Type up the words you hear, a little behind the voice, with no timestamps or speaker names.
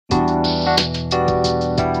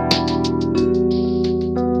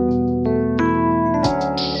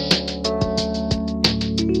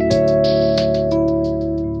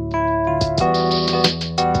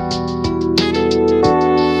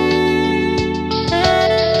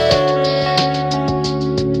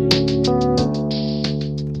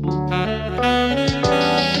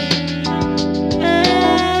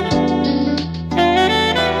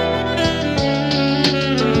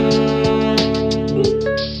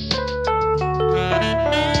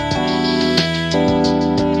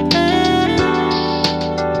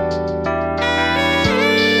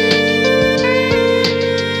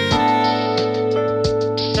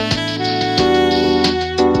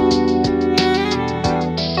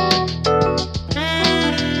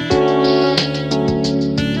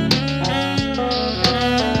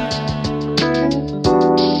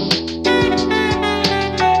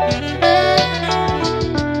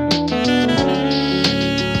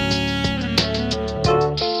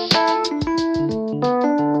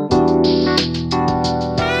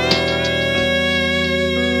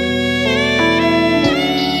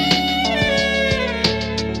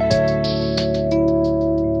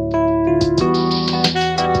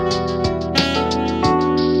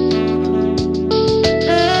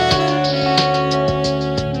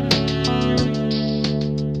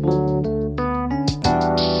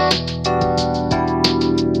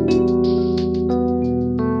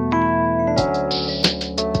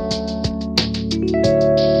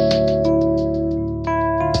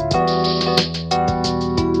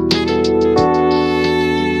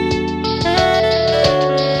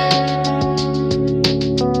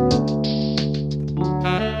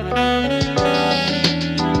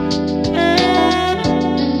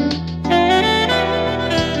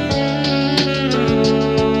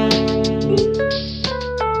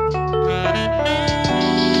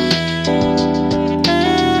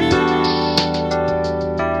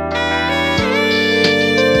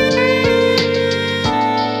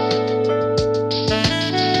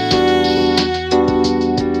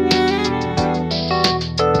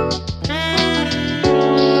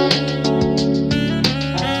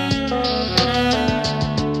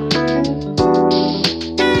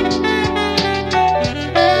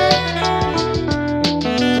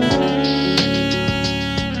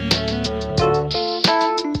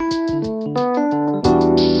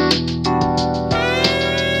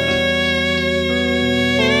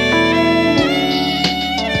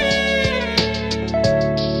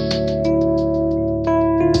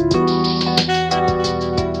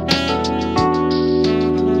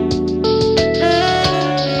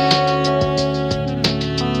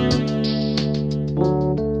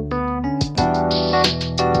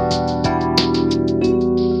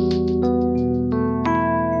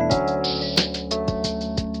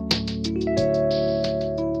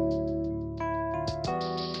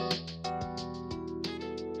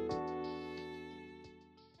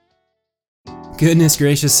Goodness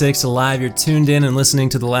gracious sakes alive, you're tuned in and listening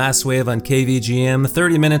to The Last Wave on KVGM,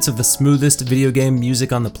 30 minutes of the smoothest video game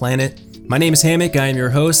music on the planet. My name is Hammock, I am your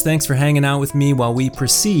host. Thanks for hanging out with me while we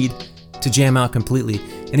proceed to jam out completely.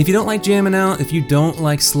 And if you don't like jamming out, if you don't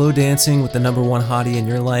like slow dancing with the number one hottie in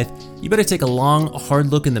your life, you better take a long, hard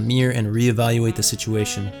look in the mirror and reevaluate the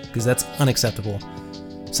situation, because that's unacceptable.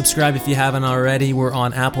 Subscribe if you haven't already. We're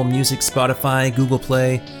on Apple Music, Spotify, Google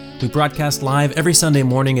Play. We broadcast live every Sunday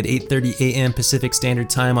morning at 8:30 a.m. Pacific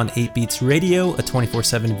Standard Time on 8 Beats Radio, a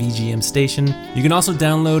 24/7 VGM station. You can also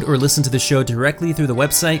download or listen to the show directly through the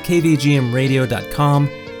website kvgmradio.com.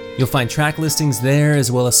 You'll find track listings there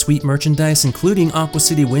as well as sweet merchandise, including Aqua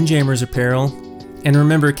City Windjammers apparel. And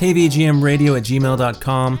remember,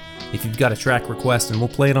 kvgmradio@gmail.com if you've got a track request, and we'll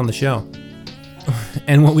play it on the show.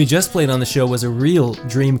 And what we just played on the show was a real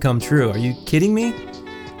dream come true. Are you kidding me?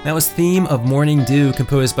 That was Theme of Morning Dew,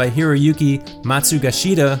 composed by Hiroyuki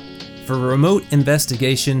Matsugashita for Remote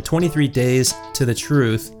Investigation 23 Days to the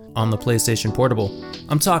Truth on the PlayStation Portable.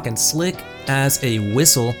 I'm talking slick as a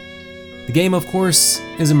whistle. The game, of course,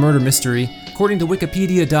 is a murder mystery. According to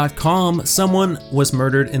Wikipedia.com, someone was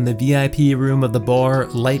murdered in the VIP room of the bar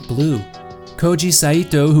Light Blue. Koji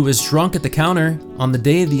Saito, who was drunk at the counter on the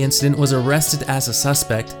day of the incident, was arrested as a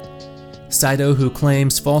suspect. Saito, who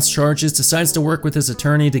claims false charges, decides to work with his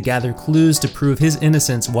attorney to gather clues to prove his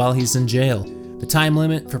innocence while he's in jail. The time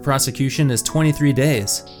limit for prosecution is 23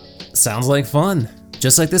 days. Sounds like fun.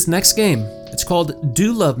 Just like this next game. It's called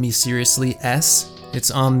Do Love Me Seriously S.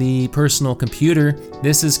 It's on the personal computer.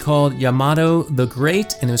 This is called Yamato the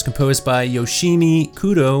Great, and it was composed by Yoshimi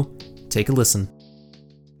Kudo. Take a listen.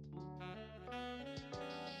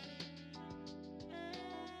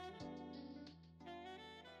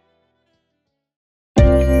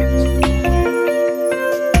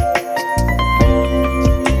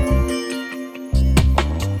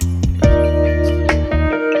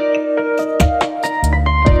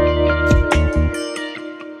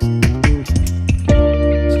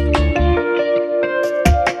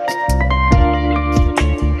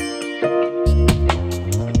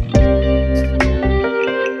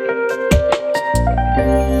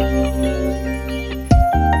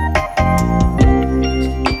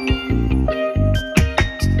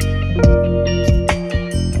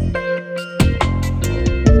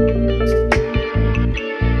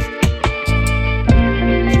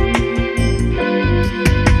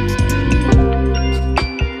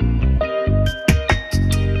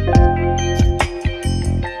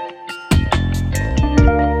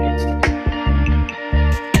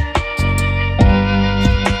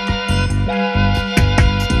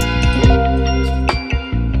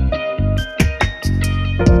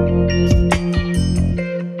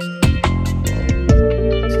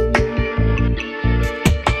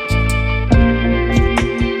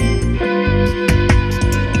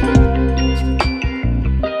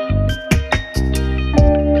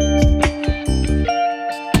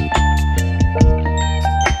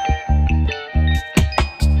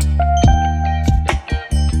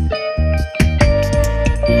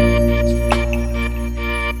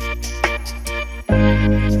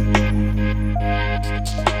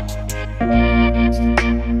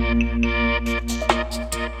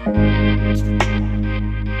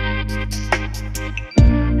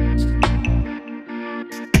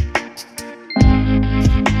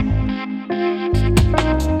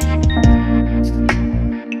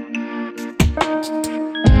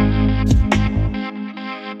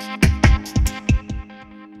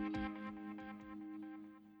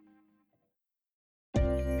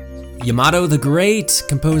 Yamato the Great,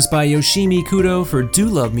 composed by Yoshimi Kudo for Do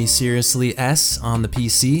Love Me Seriously S on the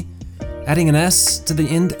PC. Adding an S to the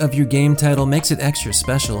end of your game title makes it extra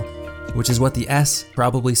special, which is what the S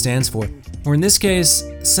probably stands for. Or in this case,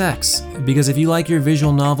 sex, because if you like your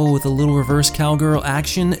visual novel with a little reverse cowgirl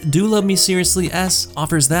action, Do Love Me Seriously S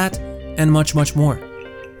offers that and much, much more.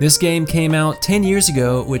 This game came out 10 years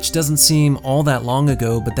ago, which doesn't seem all that long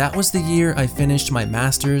ago, but that was the year I finished my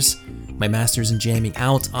master's in jamming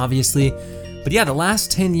out, obviously. But yeah, the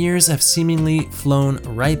last 10 years have seemingly flown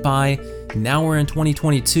right by. Now we're in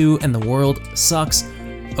 2022 and the world sucks.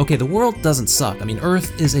 Okay, the world doesn't suck. I mean,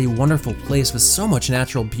 Earth is a wonderful place with so much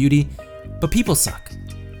natural beauty, but people suck.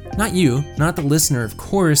 Not you, not the listener, of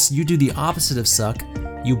course. You do the opposite of suck.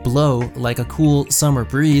 You blow like a cool summer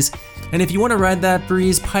breeze. And if you want to ride that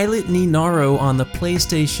breeze, Pilot Ni Naro on the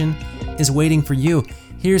PlayStation is waiting for you.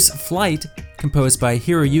 Here's Flight, composed by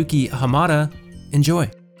Hiroyuki Hamada. Enjoy.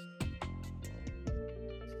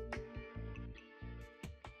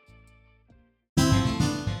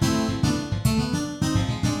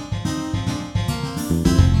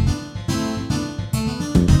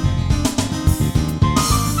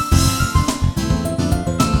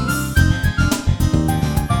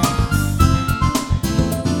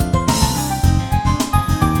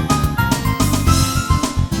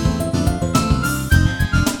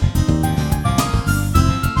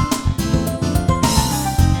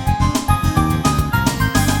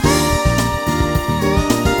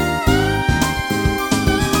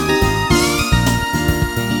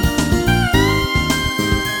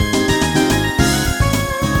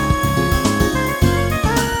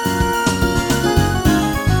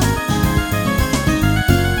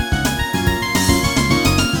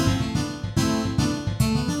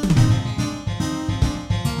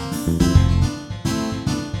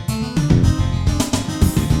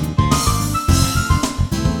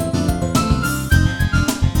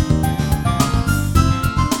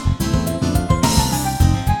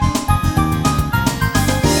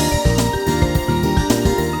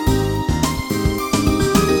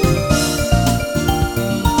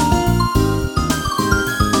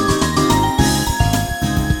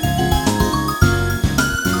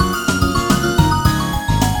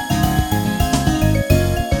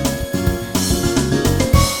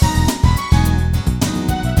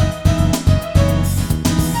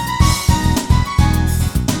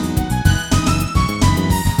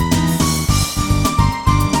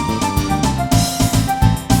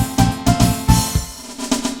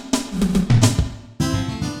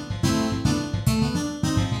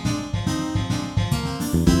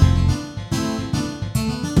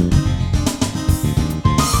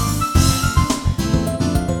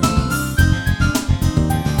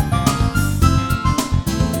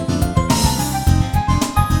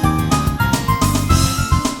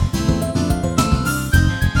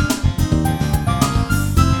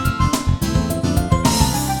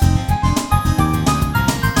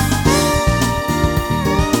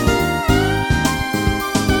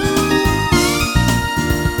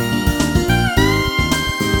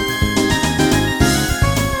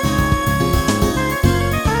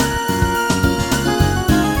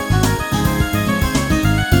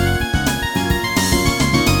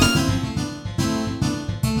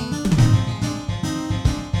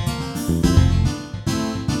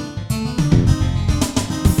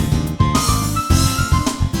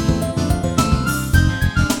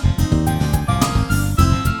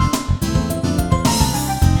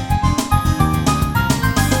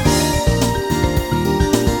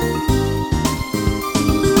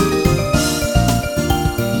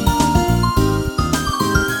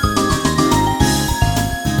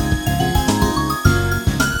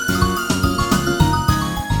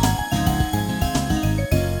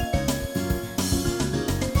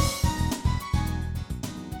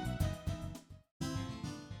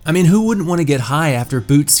 I mean, who wouldn't want to get high after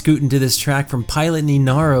boot scooting to this track from Pilot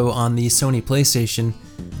Ninaro on the Sony PlayStation?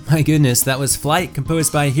 My goodness, that was Flight,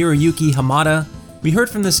 composed by Hiroyuki Hamada. We heard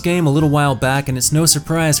from this game a little while back, and it's no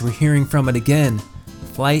surprise we're hearing from it again.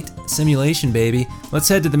 Flight simulation, baby. Let's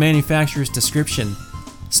head to the manufacturer's description.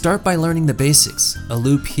 Start by learning the basics, a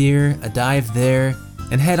loop here, a dive there,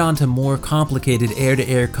 and head on to more complicated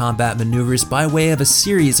air-to-air combat maneuvers by way of a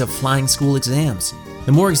series of flying school exams.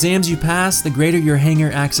 The more exams you pass, the greater your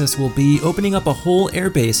hangar access will be, opening up a whole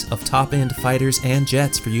airbase of top-end fighters and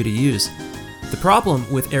jets for you to use. The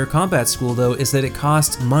problem with Air Combat School, though, is that it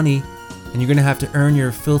costs money, and you're going to have to earn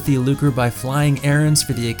your filthy lucre by flying errands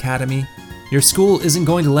for the academy. Your school isn't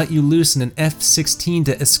going to let you loose in an F-16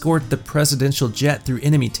 to escort the presidential jet through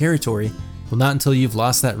enemy territory. Well, not until you've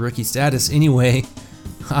lost that rookie status anyway,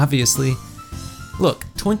 obviously. Look,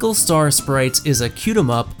 Twinkle Star Sprites is a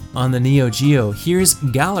cute-em-up on the Neo Geo. Here's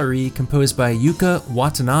Gallery, composed by Yuka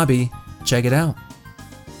Watanabe. Check it out.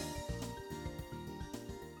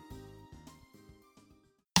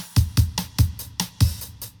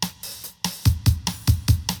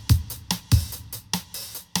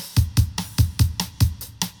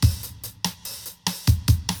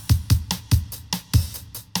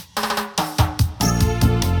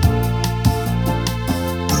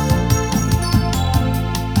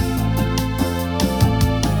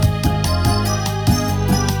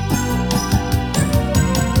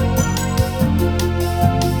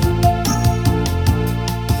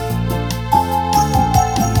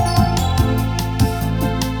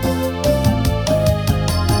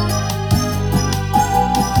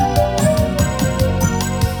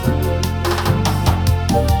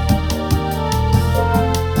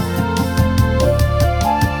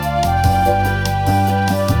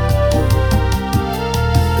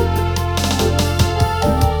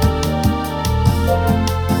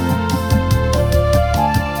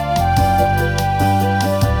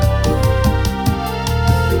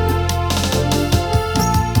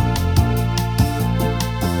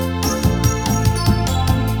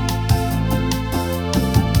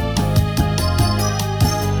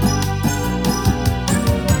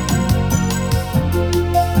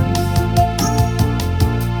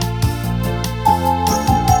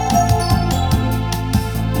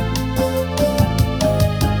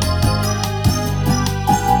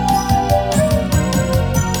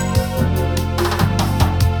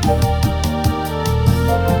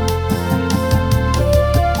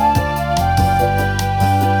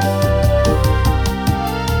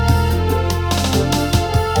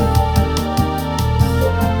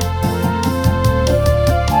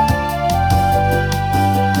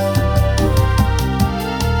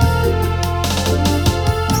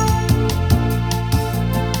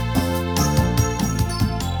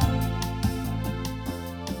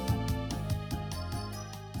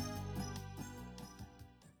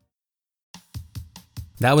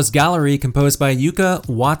 That was Gallery, composed by Yuka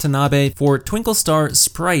Watanabe for Twinkle Star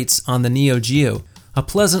Sprites on the Neo Geo. A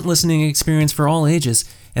pleasant listening experience for all ages,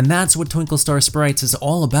 and that's what Twinkle Star Sprites is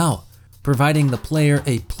all about, providing the player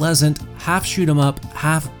a pleasant, half shoot-em-up,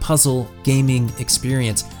 half puzzle gaming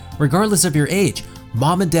experience. Regardless of your age,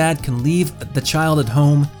 mom and dad can leave the child at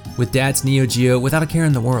home with dad's Neo Geo without a care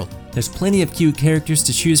in the world. There's plenty of cute characters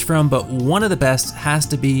to choose from, but one of the best has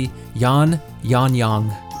to be Yan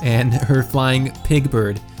Yang and her flying pig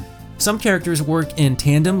bird. Some characters work in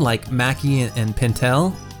tandem like Maki and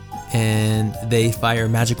Pentel, and they fire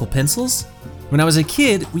magical pencils. When I was a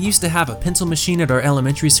kid, we used to have a pencil machine at our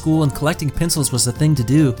elementary school, and collecting pencils was the thing to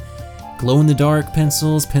do. Glow-in-the-dark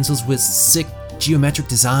pencils, pencils with sick geometric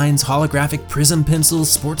designs, holographic prism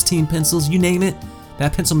pencils, sports team pencils, you name it.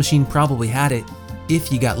 That pencil machine probably had it,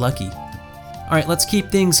 if you got lucky. Alright, let's keep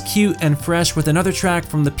things cute and fresh with another track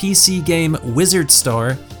from the PC game Wizard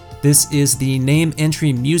Star. This is the name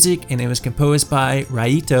entry music, and it was composed by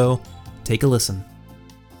Raito. Take a listen.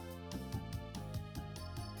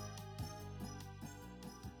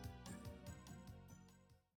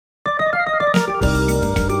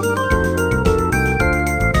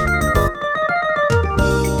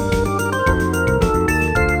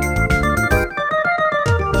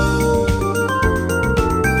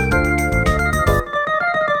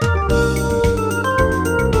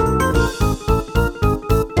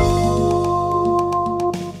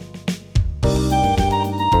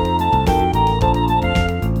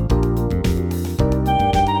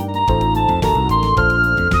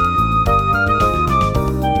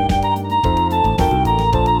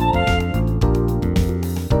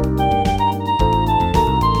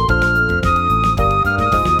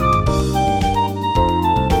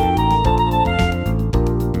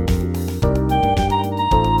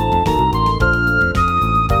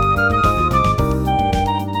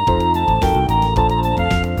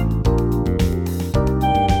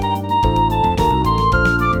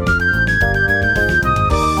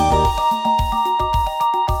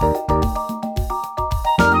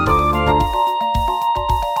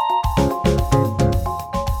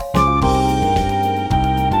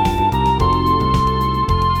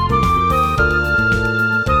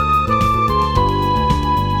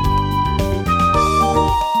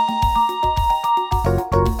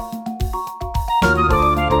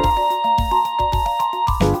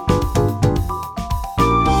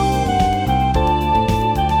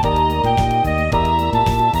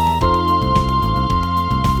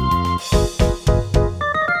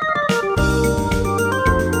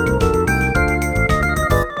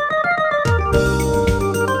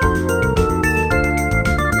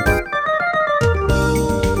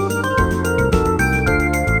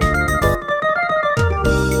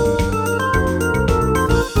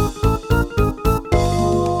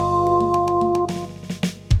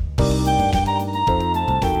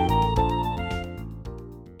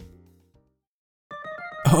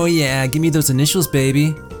 Oh yeah, give me those initials,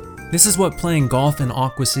 baby. This is what playing golf in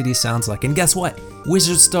Aqua City sounds like. And guess what?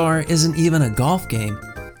 Wizard Star isn't even a golf game.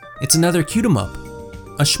 It's another cute 'em up.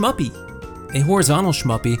 A shmuppy. A horizontal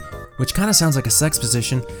shmuppy, which kind of sounds like a sex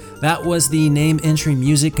position. That was the name entry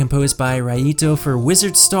music composed by Raito for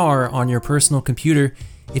Wizard Star on your personal computer.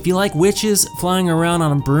 If you like witches flying around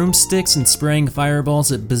on broomsticks and spraying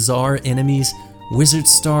fireballs at bizarre enemies, Wizard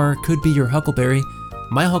Star could be your Huckleberry.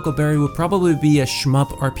 My Huckleberry would probably be a shmup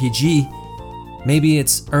RPG. Maybe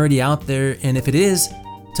it's already out there, and if it is,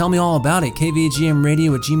 tell me all about it,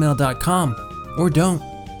 kvgmradio@gmail.com. Or don't.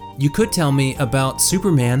 You could tell me about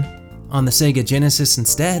Superman on the Sega Genesis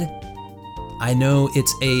instead. I know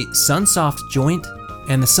it's a Sunsoft joint,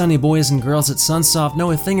 and the sunny boys and girls at Sunsoft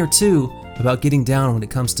know a thing or two about getting down when it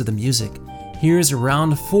comes to the music. Here's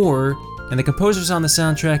round 4, and the composers on the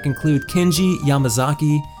soundtrack include Kenji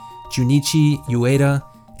Yamazaki, Junichi Ueda,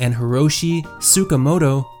 and Hiroshi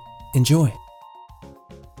Tsukamoto. Enjoy.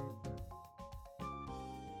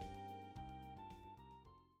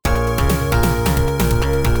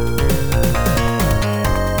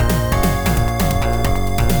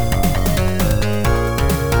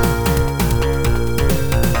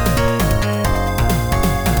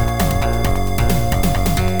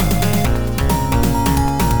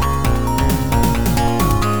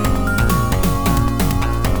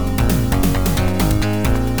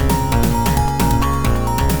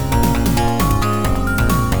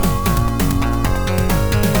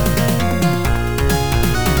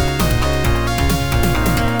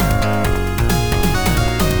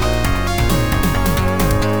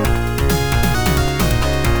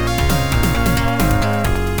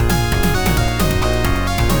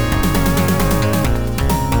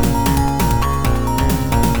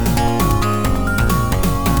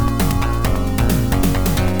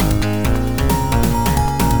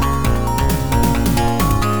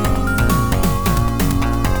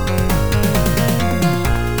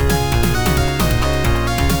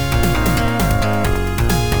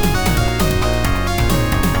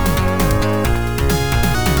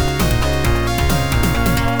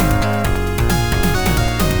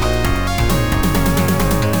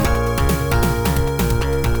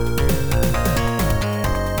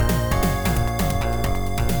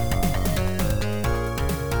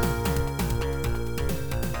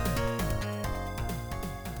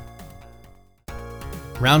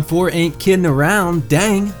 Round 4 ain't kidding around,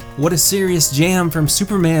 dang! What a serious jam from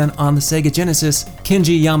Superman on the Sega Genesis.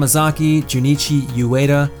 Kenji Yamazaki, Junichi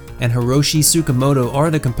Ueda, and Hiroshi Tsukamoto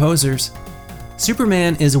are the composers.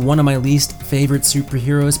 Superman is one of my least favorite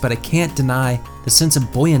superheroes, but I can't deny the sense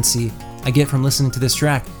of buoyancy I get from listening to this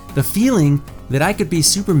track. The feeling that I could be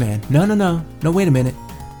Superman. No, wait a minute.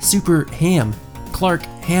 Super Ham, Clark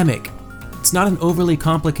Hammock. It's not an overly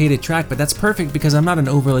complicated track, but that's perfect because I'm not an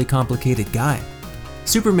overly complicated guy.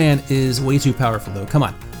 Superman is way too powerful though, come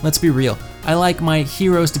on, let's be real. I like my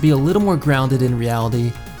heroes to be a little more grounded in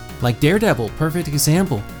reality. Like Daredevil, perfect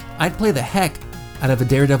example. I'd play the heck out of a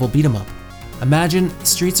Daredevil beat 'em up. Imagine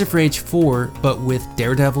Streets of Rage 4, but with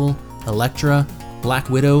Daredevil, Elektra, Black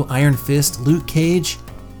Widow, Iron Fist, Luke Cage.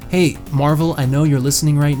 Hey, Marvel, I know you're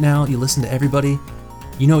listening right now, you listen to everybody.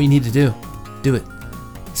 You know what you need to do. Do it.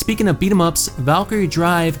 Speaking of beat 'em ups, Valkyrie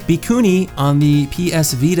Drive Bikuni on the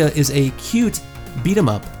PS Vita is a cute beat 'em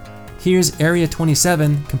up. Here's Area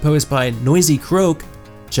 27, composed by Noisy Croak.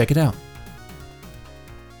 Check it out.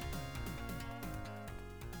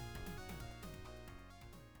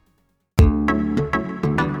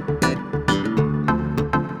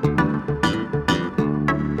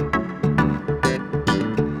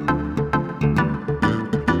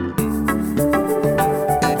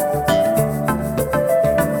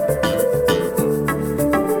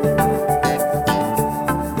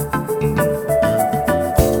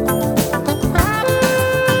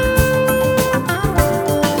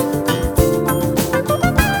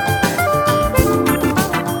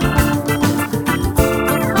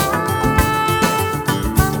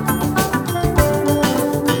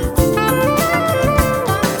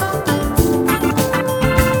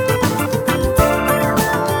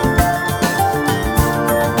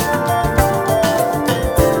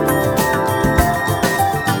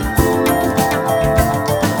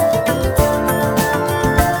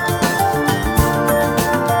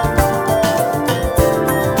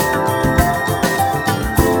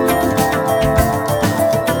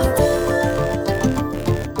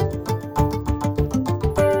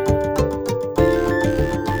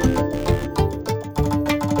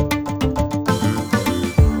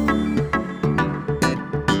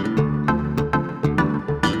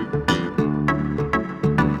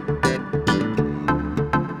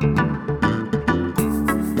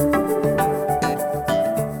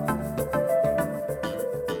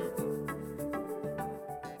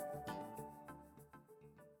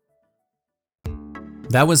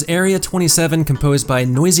 That was Area 27, composed by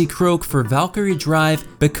Noisy Croak for Valkyrie Drive,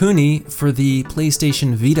 Bikuni for the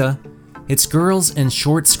PlayStation Vita. It's girls in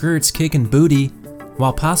short skirts kicking booty,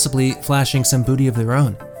 while possibly flashing some booty of their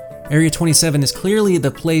own. Area 27 is clearly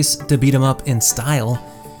the place to beat 'em up in style.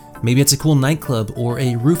 Maybe it's a cool nightclub or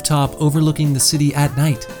a rooftop overlooking the city at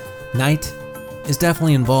night. Night is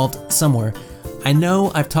definitely involved somewhere. I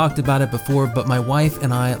know I've talked about it before, but my wife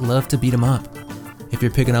and I love to beat 'em up. If you're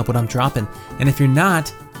picking up what I'm dropping. And if you're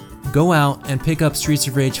not, go out and pick up Streets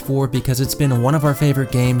of Rage 4 because it's been one of our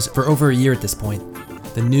favorite games for over a year at this point.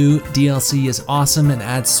 The new DLC is awesome and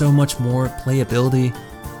adds so much more playability.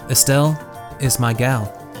 Estelle is my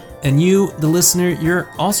gal. And you, the listener, you're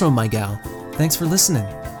also my gal. Thanks for listening.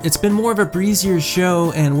 It's been more of a breezier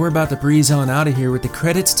show, and we're about to breeze on out of here with the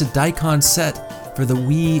credits to Daikon Set for the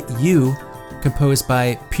Wii U, composed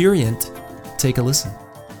by Purient. Take a listen.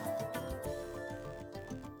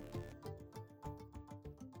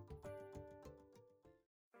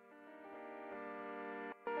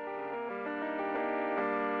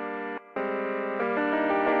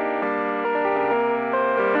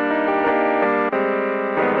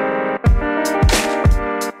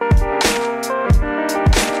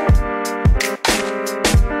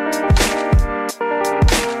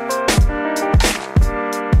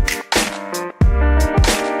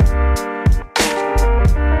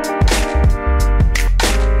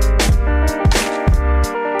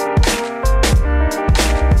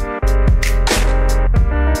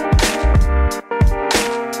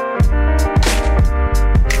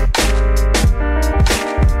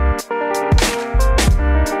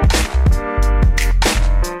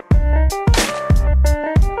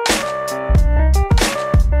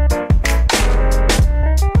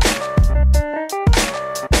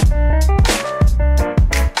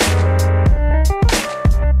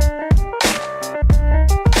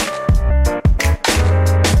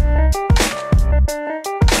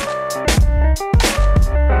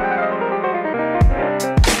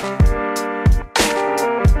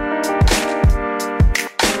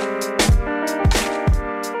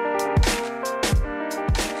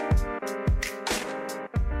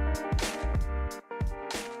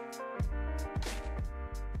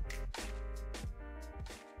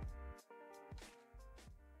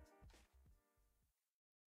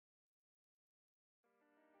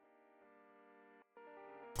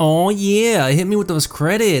 Oh yeah, hit me with those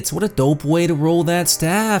credits. What a dope way to roll that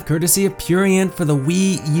staff, courtesy of Purient for the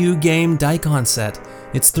Wii U game Daikon Set.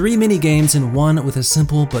 It's 3 mini-games in one with a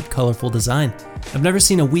simple but colorful design. I've never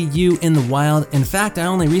seen a Wii U in the wild. In fact, I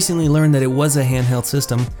only recently learned that it was a handheld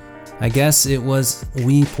system. I guess it was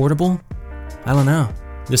Wii Portable? I don't know.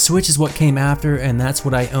 The Switch is what came after, and that's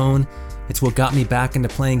what I own. It's what got me back into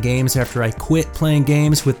playing games after I quit playing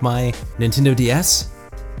games with my Nintendo DS.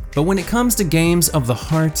 But when it comes to games of the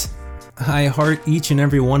heart, I heart each and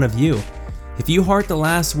every one of you. If you heart The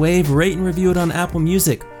Last Wave, rate and review it on Apple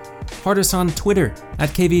Music. Heart us on Twitter at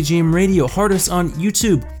KVGM Radio. Heart us on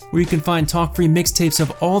YouTube, where you can find talk-free mixtapes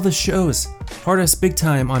of all the shows. Heart us big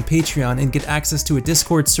time on Patreon and get access to a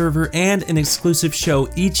Discord server and an exclusive show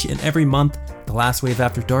each and every month. The Last Wave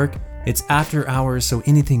After Dark. It's after hours, so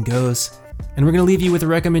anything goes. And we're going to leave you with a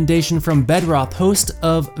recommendation from Bedroth, host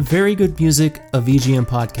of Very Good Music, a VGM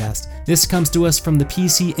podcast. This comes to us from the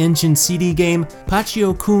PC Engine CD game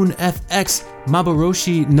Pachio-kun FX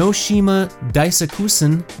Maboroshi no Shima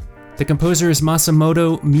Daisakusen. The composer is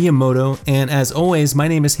Masamoto Miyamoto, and as always, my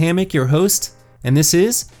name is Hammock, your host, and this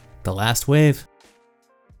is The Last Wave.